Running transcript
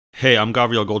Hey, I'm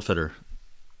Gabriel Goldfeder.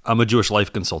 I'm a Jewish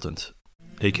life consultant,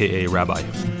 aka rabbi.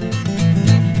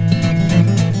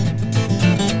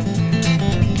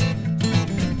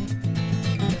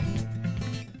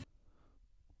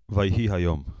 Vayhi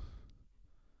hayom,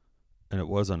 and it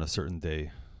was on a certain day.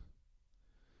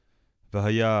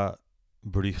 Vahaya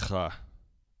bricha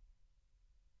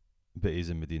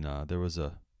be'ezim medina. There was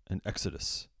an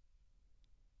exodus,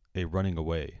 a running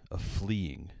away, a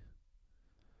fleeing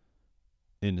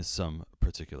in some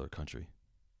particular country.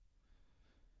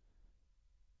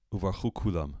 Uvarchu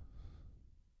kulam,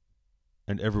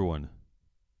 and everyone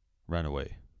ran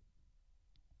away.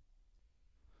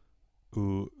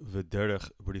 V'derech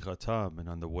brichatam, and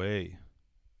on the way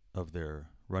of their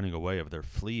running away, of their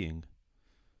fleeing,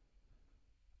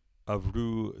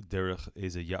 avru derech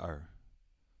eze ya'ar,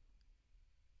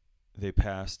 they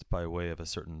passed by way of a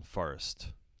certain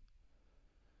forest.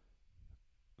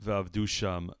 V'avdu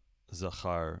sham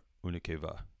zachar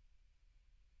unikeva,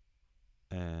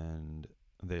 and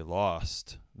they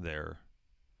lost there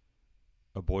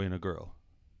a boy and a girl.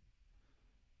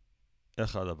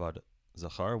 Echad avad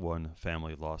zachar, one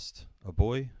family lost a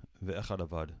boy, ve'echad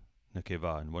avad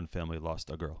nekeva, and one family lost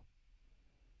a girl.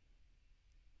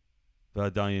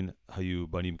 V'adayin hayu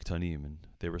banim ktanim, and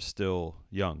they were still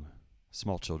young,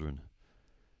 small children.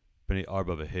 Bnei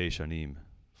arba v'hei shanim,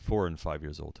 4 and 5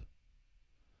 years old.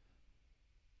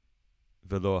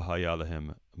 V'lo haya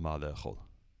lehem ma le'echol,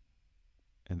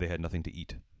 and they had nothing to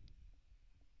eat.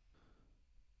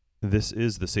 This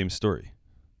is the same story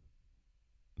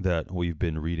that we've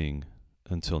been reading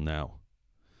until now.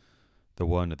 The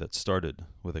one that started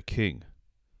with a king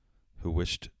who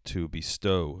wished to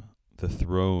bestow the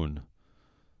throne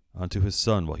onto his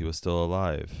son while he was still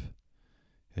alive.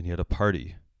 And he had a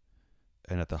party.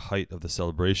 And at the height of the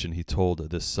celebration, he told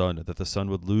this son that the son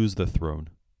would lose the throne.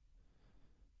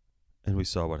 And we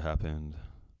saw what happened.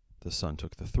 The son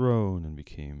took the throne and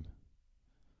became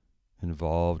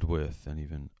involved with and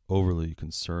even overly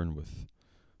concerned with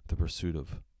the pursuit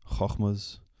of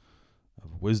chokhmas,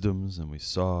 of wisdoms, and we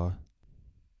saw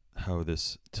how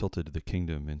this tilted the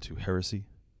kingdom into heresy.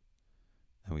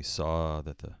 And we saw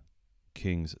that the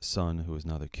king's son, who is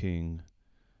now the king,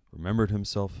 remembered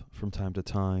himself from time to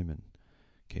time and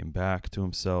came back to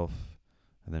himself,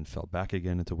 and then fell back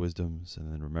again into wisdoms,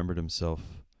 and then remembered himself.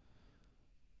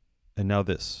 And now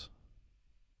this.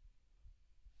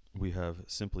 We have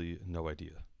simply no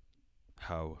idea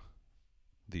how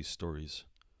these stories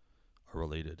are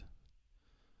related,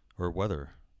 or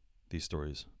whether these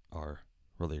stories are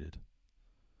related.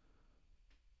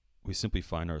 We simply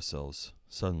find ourselves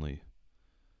suddenly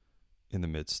in the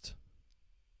midst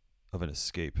of an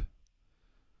escape,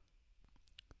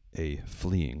 a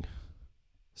fleeing.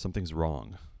 Something's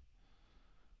wrong.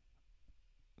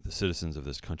 The citizens of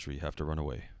this country have to run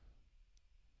away.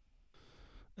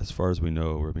 As far as we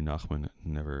know, Rabbi Nachman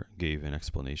never gave an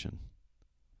explanation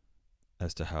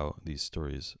as to how these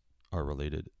stories are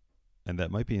related, and that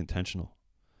might be intentional.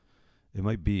 It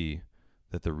might be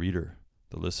that the reader,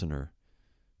 the listener,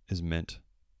 is meant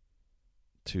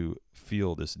to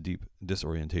feel this deep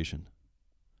disorientation,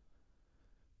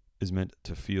 is meant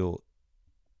to feel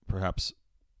perhaps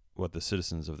what the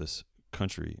citizens of this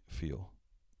country feel,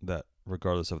 that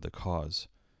regardless of the cause,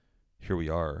 here we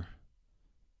are,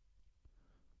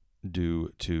 due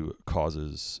to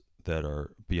causes that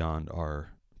are beyond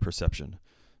our perception,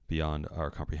 beyond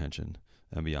our comprehension,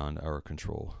 and beyond our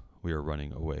control. We are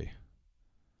running away.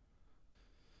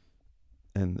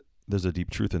 And there's a deep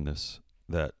truth in this,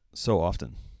 that so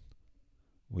often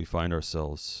we find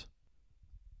ourselves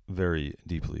very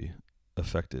deeply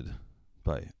affected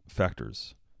by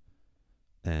factors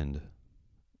and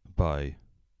by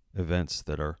events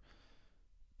that are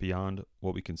beyond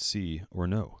what we can see or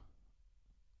know,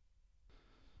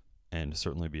 and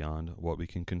certainly beyond what we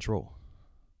can control.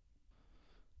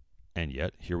 And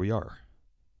yet, here we are.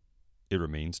 It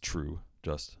remains true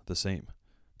just the same.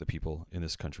 The people in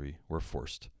this country were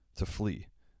forced to flee.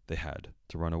 They had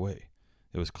to run away.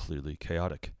 It was clearly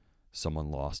chaotic. Someone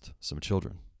lost some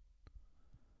children.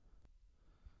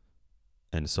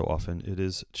 And so often it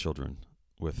is children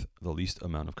with the least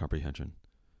amount of comprehension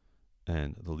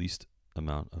and the least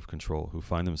amount of control who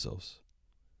find themselves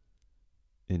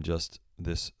in just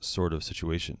this sort of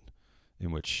situation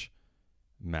in which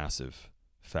massive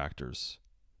factors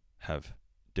have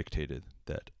dictated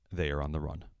that they are on the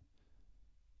run.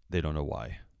 They don't know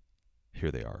why.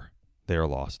 Here they are. They are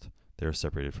lost. They are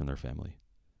separated from their family.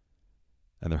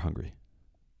 And they're hungry.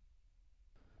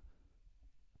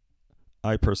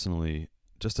 I personally,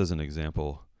 just as an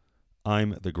example,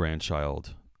 I'm the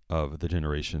grandchild of the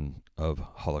generation of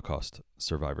Holocaust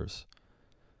survivors.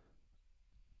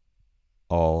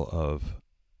 all of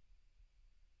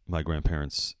my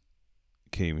grandparents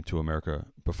came to America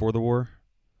before the war,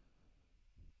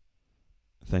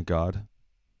 thank God.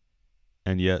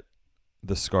 And yet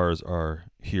the scars are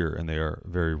here and they are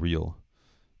very real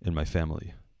in my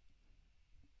family.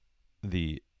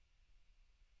 The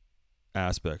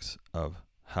aspects of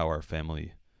how our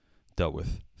family dealt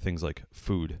with things like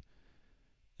food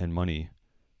and money,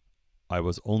 I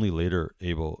was only later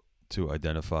able to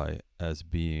identify as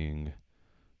being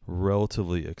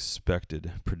relatively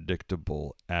expected,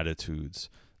 predictable attitudes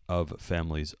of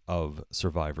families of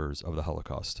survivors of the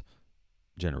Holocaust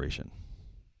generation.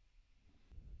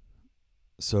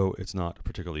 So it's not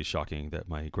particularly shocking that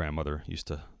my grandmother used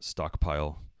to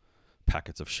stockpile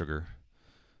packets of sugar.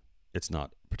 It's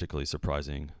not particularly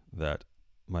surprising that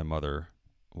my mother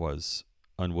was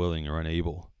unwilling or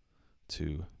unable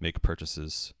to make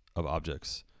purchases of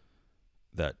objects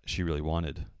that she really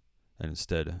wanted and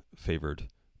instead favored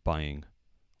buying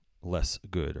less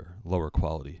good or lower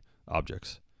quality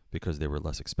objects because they were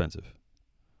less expensive.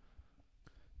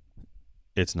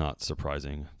 It's not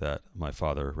surprising that my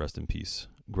father, rest in peace,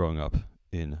 growing up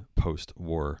in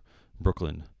post-war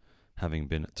Brooklyn, having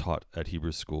been taught at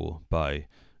Hebrew school by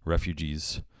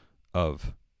refugees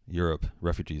of Europe,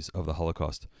 refugees of the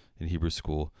Holocaust in Hebrew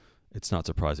school, it's not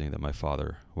surprising that my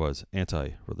father was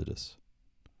anti-religious.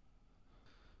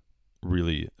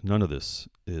 Really, none of this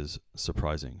is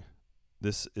surprising.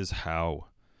 This is how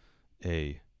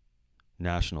a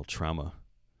national trauma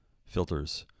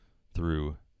filters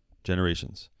through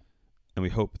generations, and we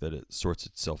hope that it sorts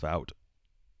itself out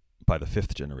by the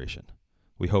 5th generation.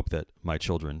 We hope that my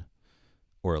children,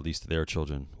 or at least their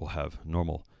children, will have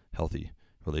normal, healthy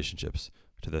relationships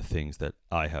to the things that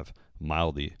I have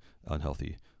mildly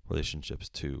unhealthy relationships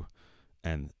to,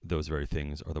 and those very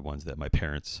things are the ones that my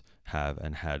parents have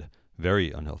and had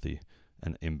very unhealthy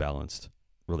and imbalanced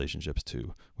relationships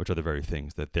to, which are the very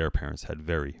things that their parents had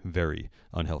very, very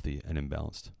unhealthy and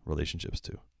imbalanced relationships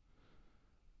to.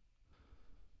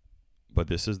 But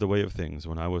this is the way of things.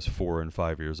 When I was 4 and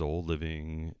 5 years old,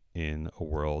 living in a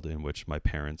world in which my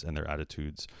parents and their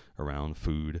attitudes around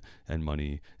food and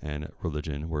money and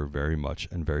religion were very much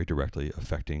and very directly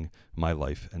affecting my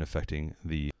life and affecting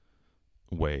the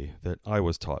way that I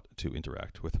was taught to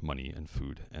interact with money and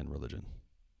food and religion.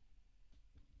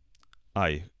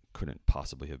 I couldn't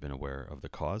possibly have been aware of the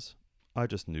cause. I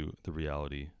just knew the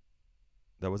reality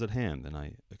that was at hand, and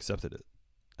I accepted it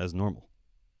as normal.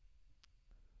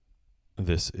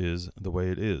 This is the way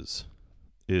it is.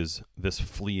 Is this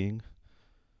fleeing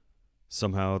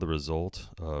somehow the result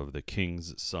of the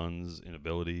king's son's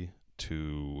inability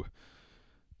to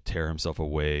tear himself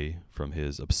away from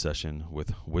his obsession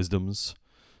with wisdoms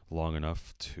long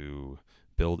enough to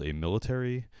build a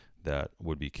military that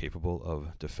would be capable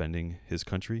of defending his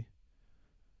country?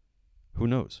 Who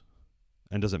knows?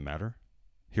 And does it matter?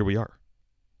 Here we are.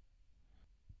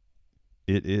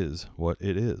 It is what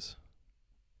it is.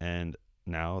 And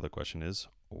now the question is,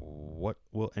 what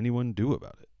will anyone do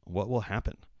about it? What will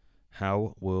happen?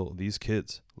 How will these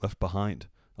kids left behind,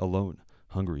 alone,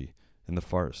 hungry, in the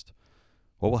forest,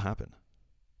 what will happen?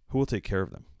 Who will take care of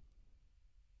them?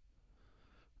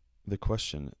 The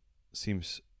question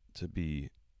seems to be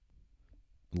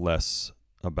less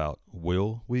about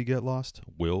will we get lost?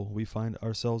 Will we find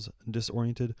ourselves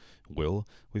disoriented? Will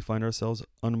we find ourselves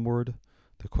unmoored?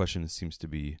 The question seems to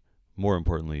be, more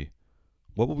importantly,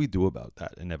 what will we do about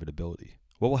that inevitability?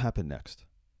 What will happen next?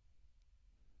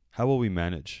 How will we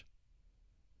manage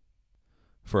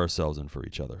for ourselves and for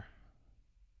each other?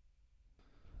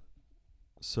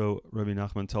 So Rabbi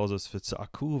Nachman tells us,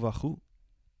 "V'tza'aku v'achu."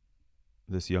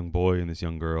 This young boy and this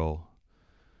young girl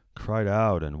cried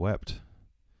out and wept.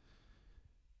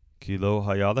 Ki lo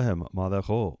haya lahem ma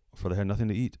lechol, for they had nothing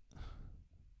to eat.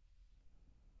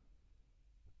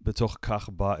 B'toch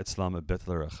kach ba etzlam bet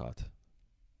l'rachat.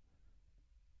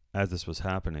 As this was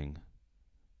happening,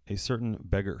 a certain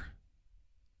beggar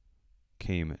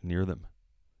came near them.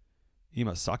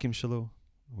 Ima sakim shelo,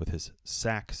 with his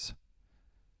sacks,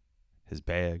 his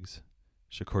bags,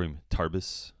 shakorim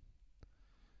tarbis,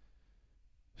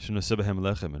 shenosebehem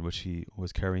lechem, in which he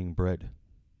was carrying bread.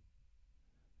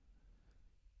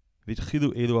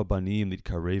 Vitchilu elu abanim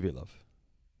litkarev elav.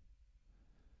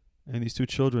 And these two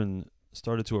children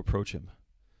started to approach him,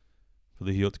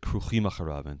 v'lihiyot kruchim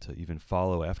acharav, and to even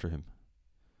follow after him.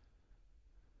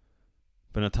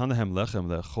 V'natan lehem lechem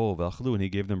le'echol v'achlu, and he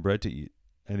gave them bread to eat,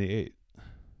 and they ate.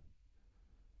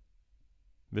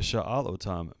 V'sha'al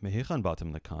otam mehechan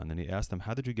batem lekan, and he asked them,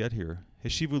 how did you get here?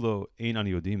 Heshivu lo ein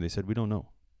ani yodim, they said, we don't know.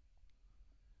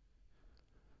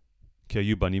 Ki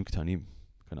hayu banim ktanim,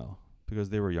 kanal, because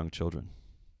they were young children.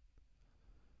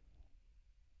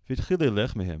 V'itchil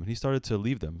leilech mehem, and he started to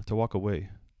leave them, to walk away.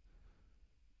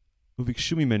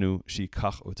 Uvikshu mimenu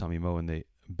sheikach otam imo, and they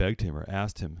begged him or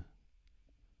asked him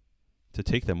to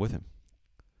take them with him.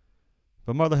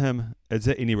 V'amar lahem et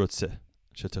ze ini rotzeh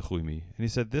shetechu imi, and he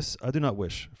said, this I do not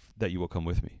wish that you will come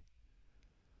with me.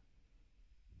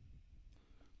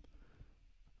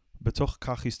 Betoch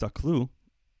kach histaklu,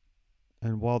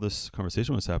 and while this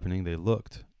conversation was happening, they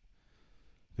looked.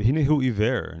 V'hinehu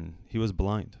iver, and he was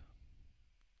blind.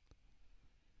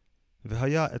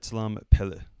 V'haya etzlam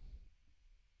pele,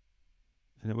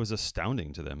 and it was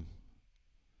astounding to them.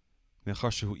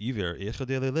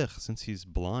 Since he's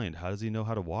blind, how does he know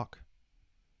how to walk?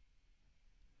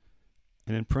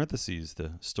 And in parentheses,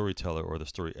 the storyteller or the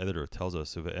story editor tells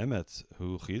us, the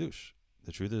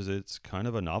truth is, it's kind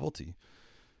of a novelty.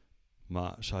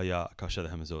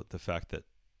 The fact that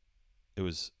it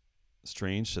was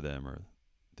strange to them, or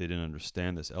they didn't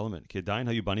understand this element.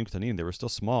 They were still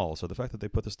small, so the fact that they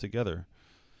put this together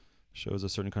shows a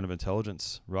certain kind of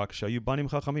intelligence.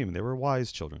 They were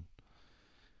wise children.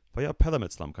 And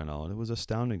it was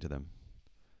astounding to them.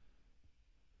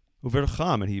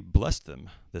 And he blessed them,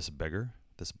 this beggar,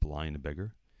 this blind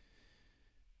beggar.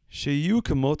 Sheyu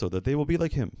kamoto, that they will be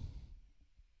like him.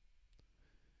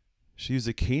 Sheyu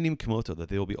zekanim kamoto, that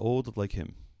they will be old like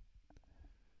him.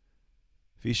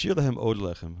 V'ishir lahem od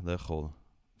lechem lechol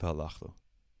v'halachlo.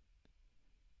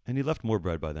 And he left more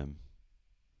bread by them,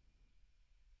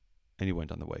 and he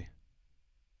went on the way.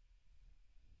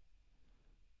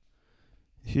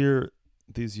 Here,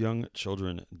 these young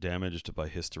children, damaged by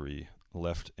history,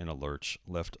 left in a lurch,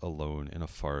 left alone in a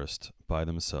forest, by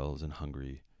themselves and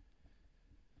hungry,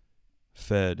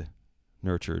 fed,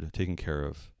 nurtured, taken care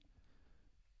of,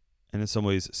 and in some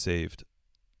ways saved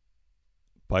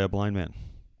by a blind man.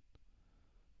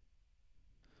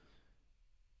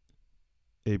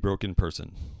 A broken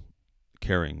person,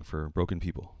 caring for broken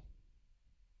people.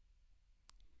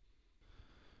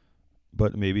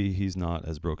 But maybe he's not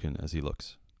as broken as he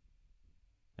looks.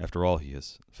 After all, he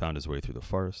has found his way through the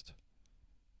forest.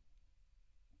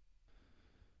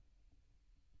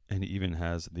 And he even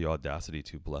has the audacity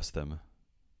to bless them,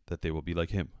 that they will be like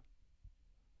him.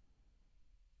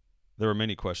 There are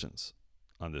many questions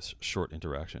on this short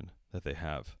interaction that they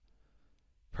have.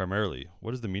 Primarily,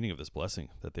 what is the meaning of this blessing,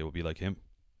 that they will be like him?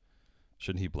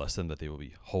 Shouldn't he bless them that they will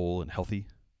be whole and healthy,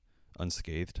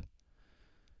 unscathed?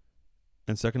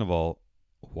 And second of all,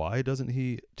 why doesn't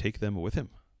he take them with him?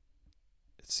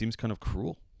 It seems kind of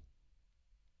cruel.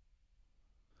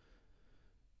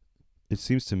 It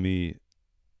seems to me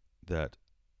that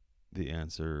the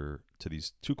answer to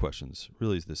these two questions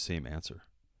really is the same answer.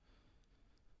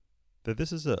 That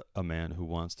this is a man who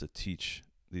wants to teach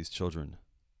these children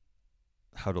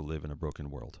how to live in a broken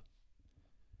world.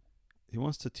 He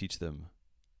wants to teach them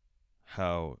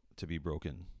how to be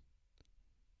broken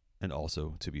and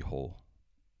also to be whole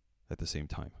at the same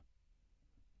time.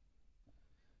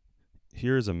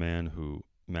 Here is a man who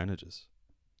manages.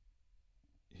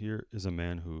 Here is a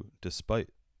man who, despite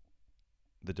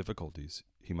the difficulties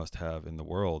he must have in the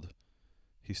world,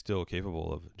 he's still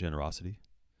capable of generosity,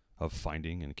 of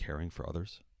finding and caring for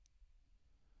others.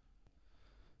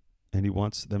 And he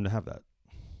wants them to have that.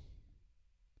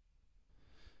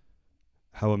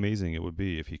 How amazing it would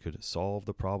be if he could solve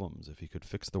the problems, if he could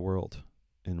fix the world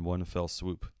in one fell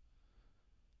swoop.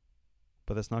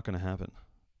 But that's not going to happen.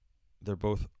 They're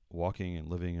both walking and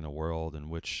living in a world in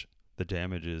which the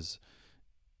damage is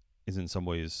in some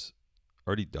ways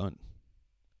already done.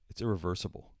 It's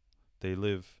irreversible. They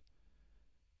live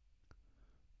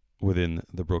within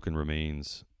the broken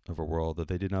remains of a world that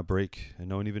they did not break, and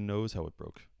no one even knows how it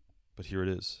broke. But here it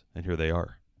is, and here they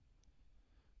are.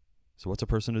 So what's a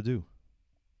person to do?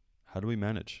 How do we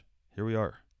manage? Here we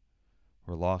are.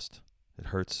 We're lost. It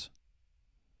hurts.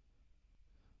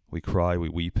 We cry, we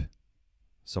weep.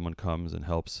 Someone comes and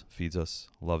helps, feeds us,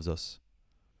 loves us.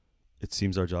 It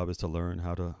seems our job is to learn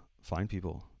how to find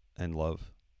people and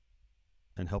love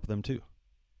and help them too.